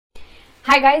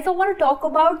Hi guys, I want to talk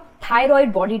about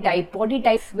thyroid body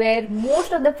types where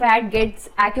most of the fat gets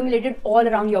accumulated all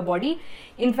around your body.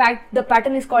 In fact, the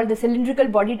pattern is called the cylindrical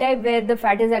body type where the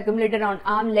fat is accumulated on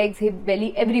arm, legs, hip,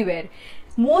 belly, everywhere.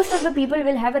 Most of the people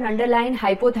will have an underlying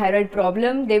hypothyroid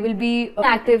problem. They will be an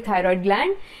active thyroid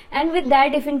gland, and with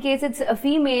that, if in case it's a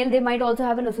female, they might also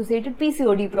have an associated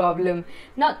PCOD problem.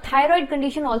 Now, thyroid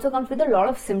condition also comes with a lot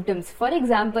of symptoms. For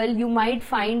example, you might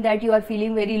find that you are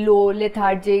feeling very low,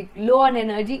 lethargic, low on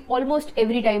energy almost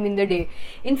every time in the day.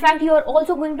 In fact, you are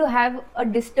also going to have a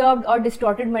disturbed or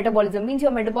distorted metabolism, means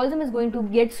your metabolism is going to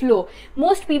get slow.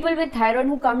 Most people with thyroid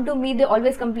who come to me, they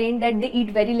always complain that they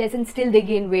eat very less and still they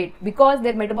gain weight because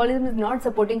their metabolism is not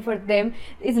supporting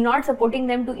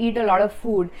them to eat a lot of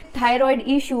food. Thyroid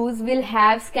issues will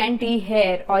have scanty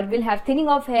hair or will have thinning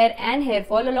of hair and hair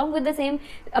fall. Along with the same,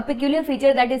 a peculiar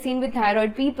feature that is seen with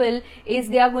thyroid people is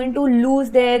they are going to lose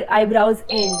their eyebrows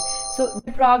end. So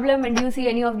the problem, and do you see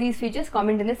any of these features?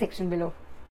 Comment in the section below.